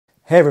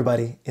Hey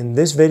everybody, in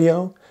this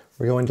video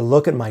we're going to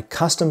look at my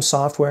custom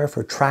software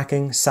for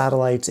tracking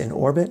satellites in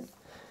orbit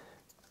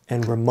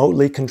and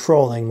remotely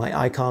controlling my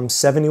ICOM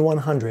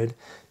 7100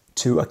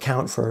 to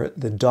account for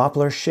the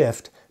Doppler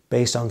shift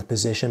based on the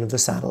position of the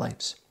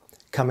satellites.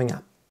 Coming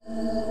up.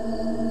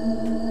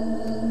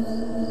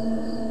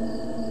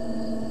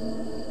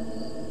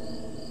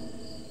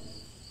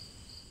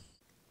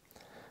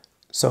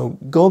 So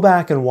go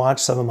back and watch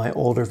some of my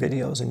older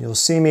videos and you'll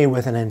see me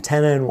with an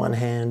antenna in one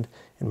hand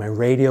and my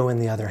radio in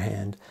the other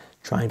hand,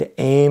 trying to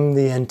aim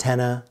the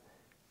antenna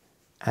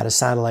at a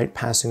satellite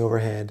passing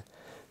overhead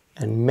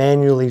and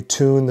manually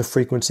tune the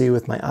frequency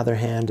with my other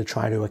hand to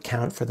try to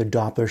account for the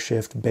Doppler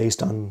shift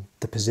based on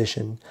the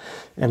position,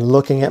 and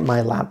looking at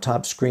my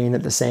laptop screen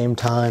at the same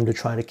time to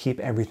try to keep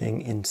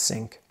everything in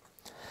sync.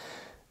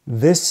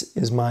 This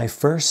is my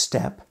first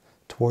step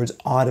towards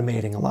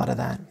automating a lot of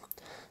that.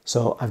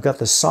 So I've got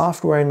the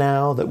software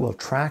now that will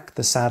track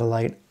the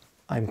satellite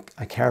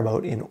I care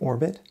about in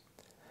orbit,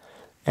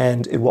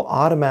 and it will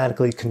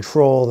automatically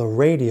control the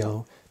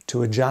radio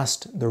to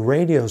adjust the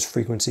radio's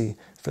frequency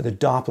for the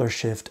Doppler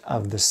shift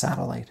of the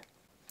satellite.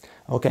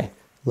 Okay,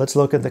 let's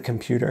look at the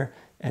computer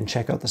and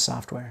check out the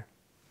software.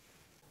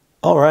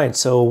 All right,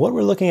 so what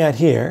we're looking at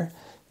here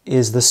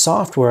is the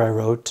software I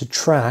wrote to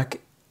track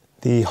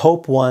the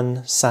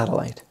HOPE-1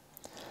 satellite.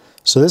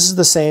 So this is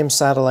the same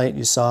satellite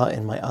you saw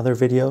in my other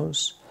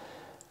videos,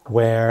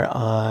 where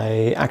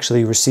I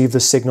actually receive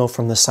the signal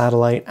from the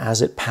satellite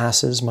as it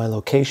passes my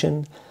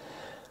location.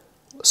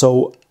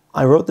 So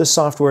I wrote this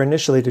software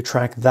initially to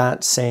track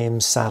that same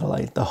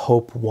satellite, the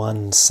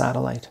HOPE-1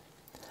 satellite.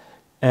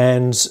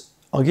 And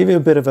I'll give you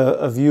a bit of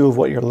a view of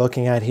what you're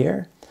looking at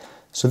here.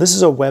 So this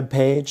is a web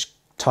page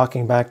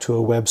talking back to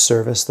a web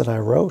service that I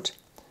wrote.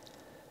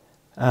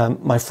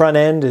 My front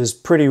end is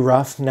pretty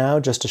rough now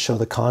just to show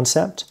the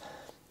concept,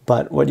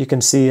 but what you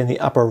can see in the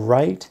upper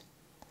right,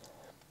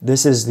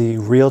 this is the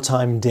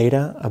real-time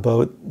data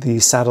about the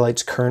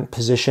satellite's current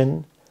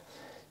position.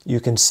 You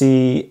can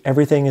see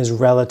everything is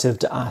relative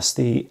to us.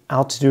 The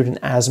altitude and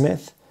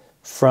azimuth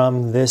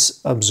from this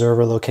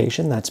observer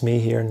location, that's me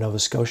here in Nova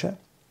Scotia.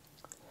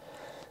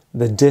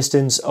 The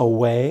distance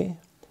away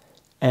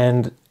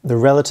and the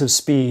relative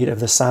speed of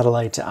the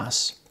satellite to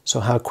us. So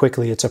how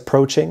quickly it's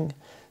approaching,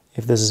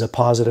 if this is a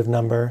positive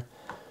number,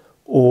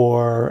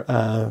 or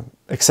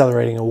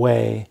accelerating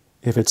away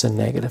if it's a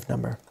negative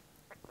number.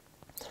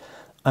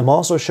 I'm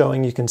also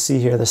showing, you can see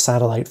here, the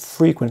satellite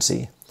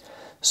frequency.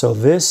 So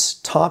this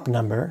top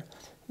number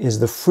is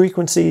the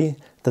frequency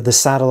that the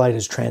satellite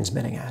is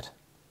transmitting at.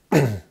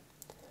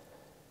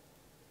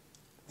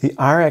 The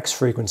RX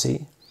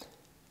frequency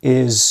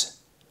is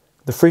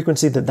the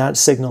frequency that that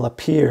signal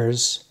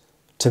appears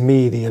to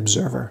me, the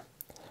observer.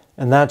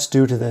 And that's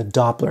due to the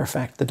Doppler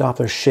effect, the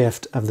Doppler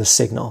shift of the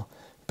signal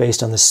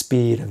based on the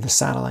speed of the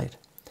satellite.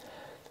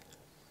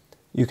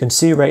 You can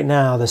see right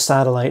now the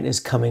satellite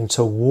is coming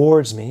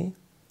towards me.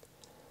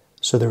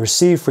 So the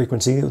receive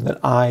frequency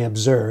that I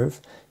observe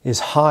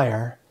is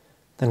higher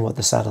than what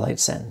the satellite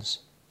sends.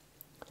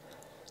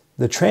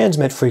 The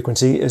transmit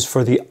frequency is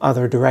for the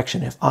other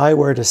direction. If I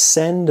were to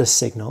send a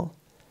signal,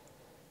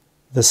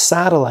 the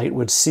satellite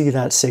would see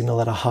that signal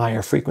at a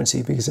higher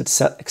frequency because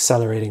it's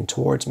accelerating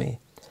towards me.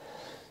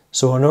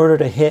 So in order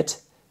to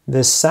hit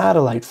this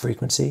satellite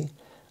frequency,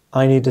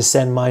 I need to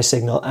send my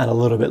signal at a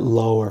little bit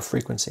lower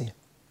frequency.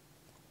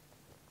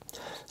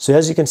 So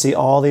as you can see,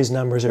 all these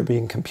numbers are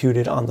being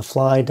computed on the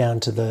fly down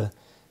to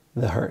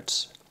the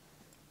hertz.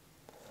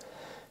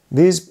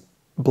 These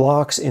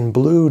blocks in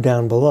blue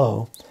down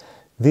below,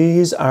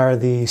 these are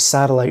the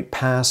satellite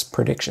pass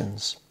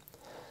predictions.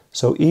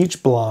 So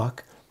each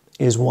block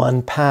is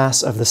one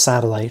pass of the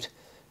satellite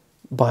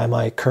by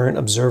my current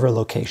observer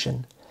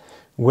location,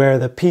 where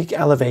the peak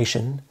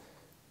elevation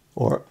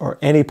or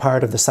any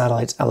part of the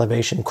satellite's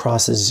elevation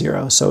crosses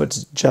zero, so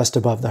it's just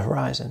above the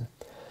horizon.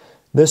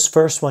 This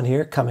first one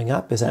here coming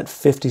up is at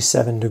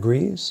 57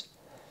 degrees,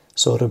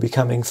 so it'll be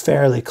coming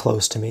fairly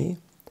close to me.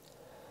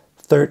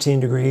 13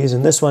 degrees,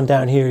 and this one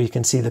down here, you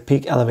can see the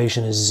peak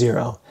elevation is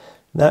zero.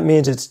 That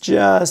means it's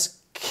just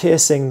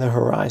kissing the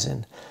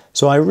horizon.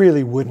 So I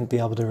really wouldn't be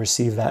able to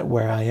receive that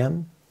where I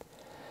am.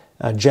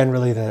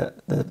 Generally,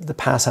 the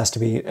pass has to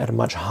be at a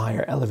much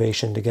higher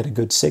elevation to get a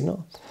good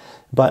signal,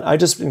 but I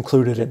just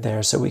included it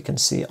there so we can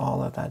see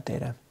all of that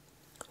data.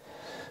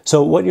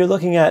 So what you're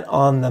looking at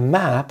on the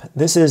map,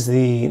 this is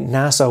the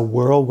NASA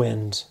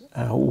Whirlwind,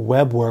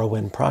 Web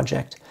Whirlwind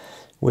project,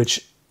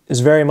 which is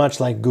very much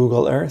like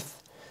Google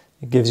Earth.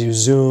 It gives you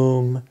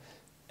zoom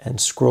and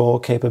scroll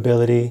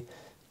capability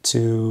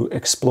to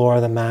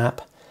explore the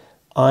map.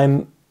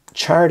 I'm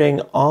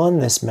charting on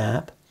this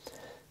map.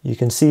 You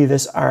can see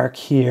this arc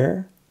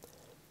here.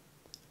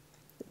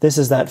 This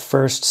is that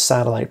first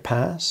satellite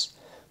pass.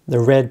 The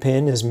red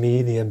pin is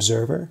me, the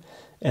observer.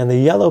 And the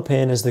yellow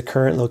pin is the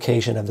current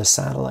location of the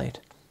satellite.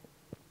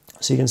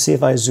 So you can see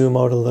if I zoom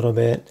out a little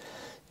bit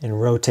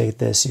and rotate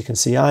this, you can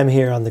see I'm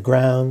here on the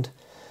ground,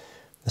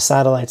 the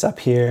satellite's up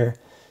here,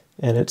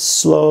 and it's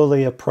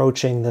slowly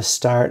approaching the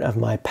start of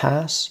my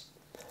pass.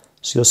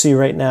 So you'll see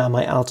right now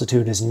my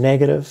altitude is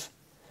negative,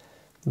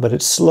 but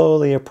it's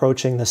slowly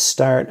approaching the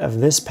start of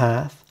this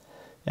path.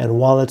 And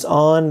while it's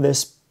on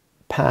this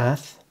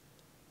path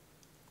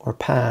or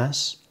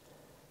pass,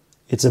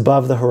 it's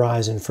above the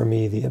horizon for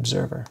me, the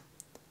observer.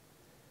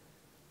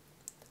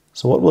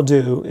 So what we'll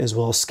do is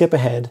we'll skip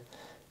ahead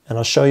and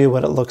I'll show you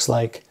what it looks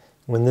like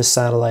when this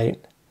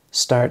satellite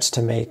starts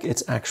to make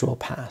its actual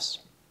pass.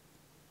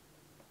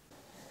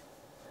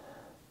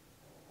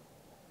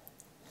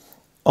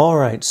 All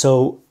right,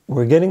 so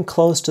we're getting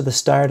close to the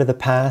start of the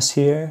pass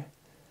here.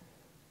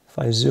 If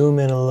I zoom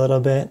in a little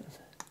bit,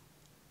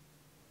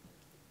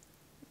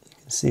 you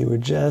can see we're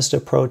just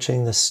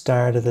approaching the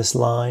start of this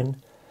line.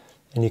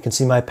 And you can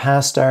see my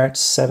pass starts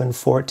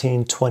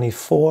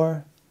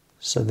 7:14:24.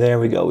 So there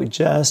we go, we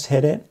just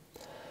hit it.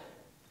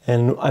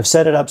 And I've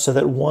set it up so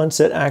that once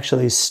it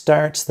actually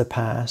starts the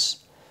pass,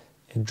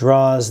 it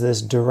draws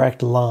this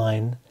direct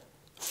line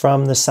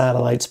from the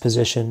satellite's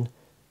position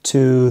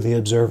to the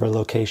observer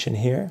location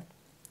here.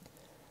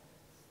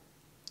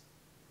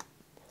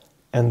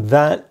 And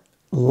that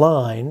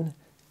line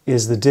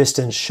is the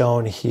distance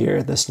shown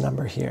here, this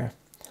number here.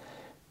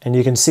 And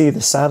you can see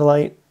the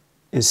satellite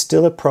is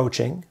still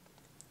approaching.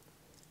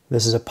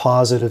 This is a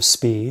positive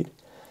speed,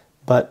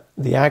 but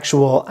the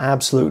actual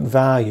absolute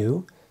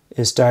value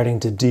is starting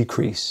to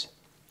decrease.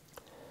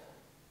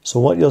 So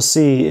what you'll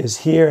see is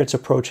here it's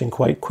approaching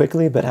quite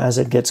quickly, but as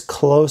it gets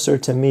closer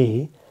to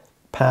me,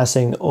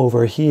 passing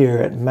over here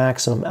at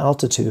maximum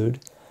altitude,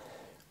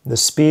 the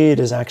speed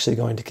is actually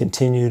going to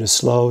continue to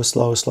slow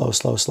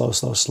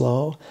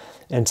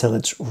until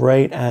it's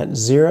right at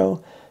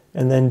zero.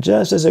 And then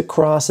just as it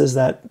crosses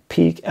that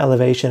peak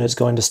elevation, it's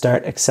going to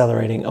start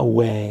accelerating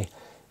away,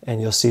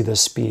 and you'll see the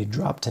speed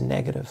drop to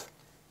negative.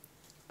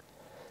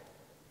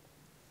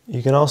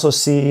 You can also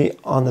see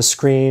on the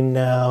screen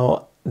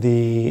now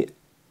the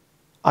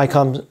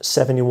ICOM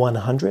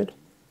 7100.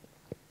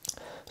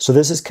 So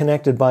this is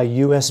connected by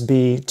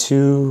USB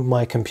to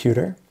my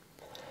computer,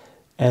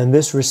 and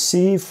this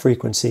receive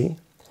frequency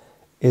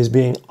is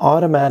being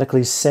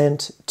automatically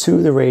sent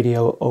to the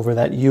radio over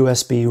that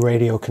USB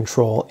radio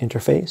control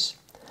interface,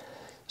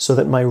 so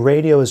that my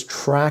radio is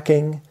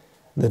tracking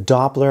the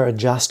Doppler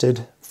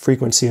adjusted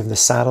frequency of the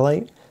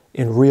satellite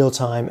in real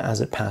time as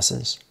it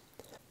passes.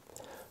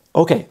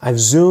 Okay, I've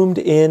zoomed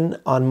in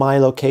on my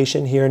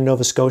location here in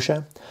Nova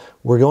Scotia.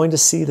 We're going to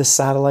see the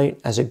satellite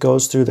as it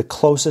goes through the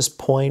closest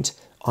point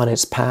on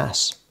its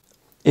pass.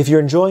 If you're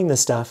enjoying this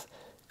stuff,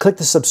 click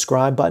the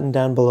subscribe button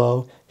down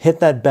below, hit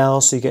that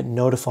bell so you get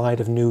notified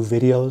of new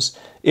videos.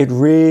 It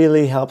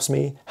really helps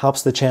me,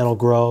 helps the channel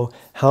grow,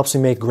 helps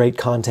me make great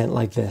content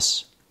like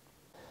this.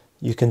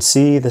 You can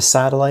see the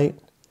satellite,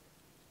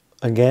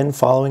 again,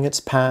 following its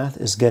path,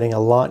 is getting a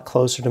lot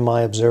closer to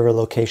my observer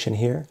location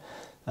here.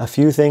 A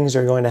few things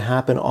are going to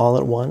happen all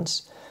at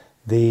once.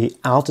 The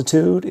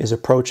altitude is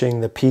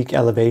approaching the peak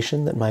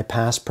elevation that my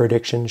past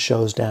prediction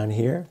shows down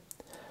here.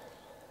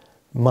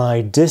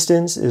 My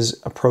distance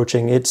is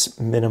approaching its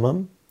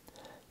minimum.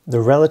 The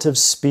relative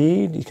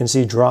speed, you can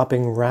see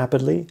dropping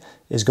rapidly,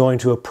 is going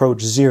to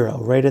approach zero,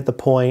 right at the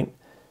point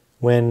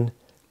when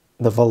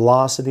the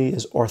velocity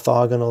is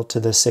orthogonal to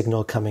the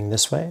signal coming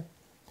this way.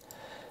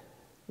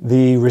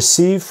 The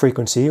receive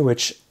frequency,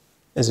 which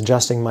is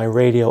adjusting my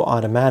radio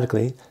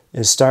automatically,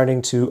 is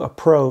starting to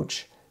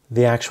approach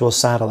the actual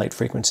satellite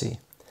frequency.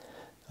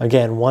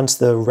 Again, once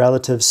the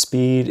relative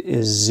speed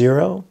is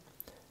zero,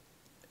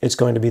 it's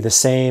going to be the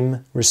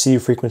same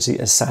receive frequency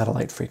as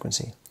satellite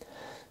frequency.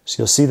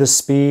 So you'll see the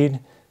speed,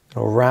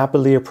 it'll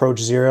rapidly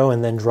approach zero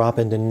and then drop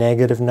into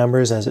negative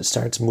numbers as it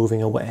starts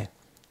moving away.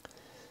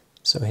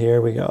 So here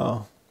we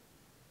go.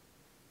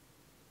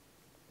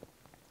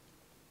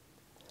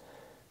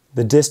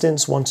 The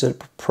distance, once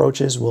it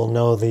approaches, we'll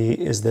know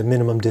is the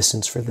minimum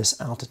distance for this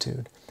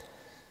altitude.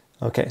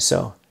 Okay,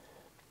 so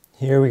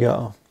here we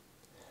go.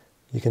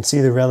 You can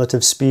see the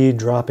relative speed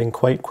dropping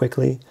quite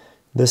quickly.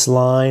 This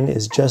line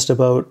is just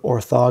about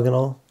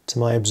orthogonal to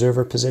my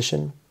observer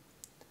position.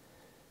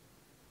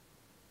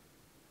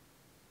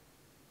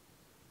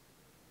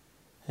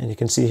 And you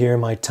can see here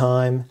my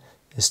time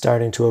is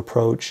starting to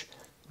approach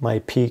my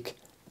peak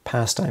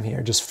pass time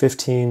here, just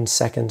 15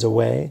 seconds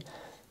away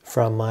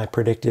from my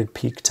predicted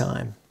peak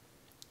time.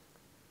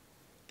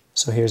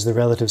 So here's the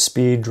relative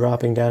speed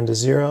dropping down to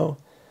zero,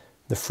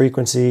 the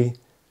frequency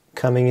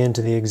coming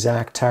into the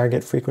exact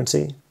target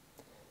frequency,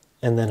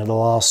 and then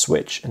it'll all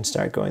switch and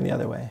start going the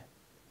other way.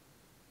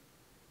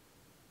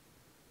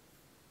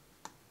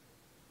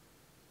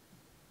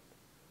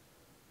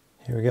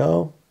 Here we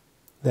go.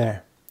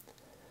 There.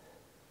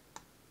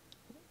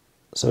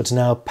 So it's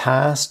now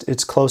past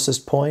its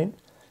closest point.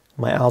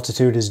 My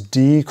altitude is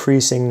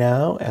decreasing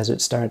now as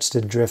it starts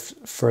to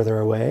drift further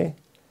away.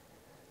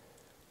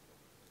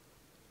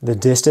 The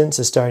distance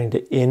is starting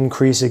to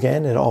increase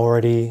again. It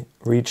already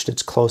reached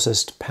its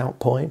closest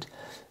point.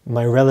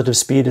 My relative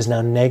speed is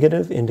now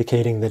negative,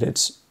 indicating that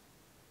it's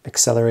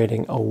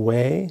accelerating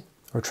away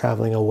or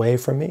traveling away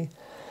from me.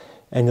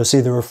 And you'll see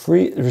the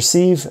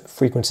receive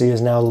frequency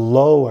is now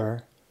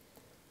lower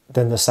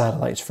than the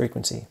satellite's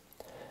frequency.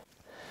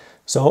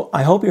 So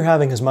I hope you're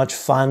having as much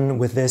fun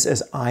with this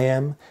as I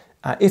am.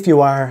 If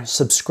you are,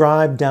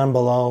 subscribe down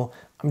below.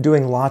 I'm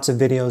doing lots of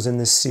videos in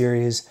this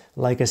series.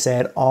 Like I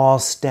said, all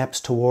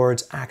steps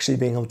towards actually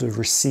being able to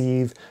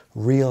receive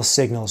real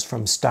signals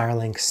from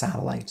Starlink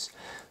satellites.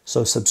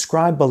 So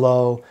subscribe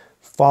below,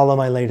 follow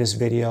my latest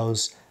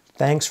videos.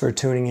 Thanks for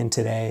tuning in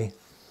today.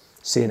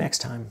 See you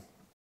next time.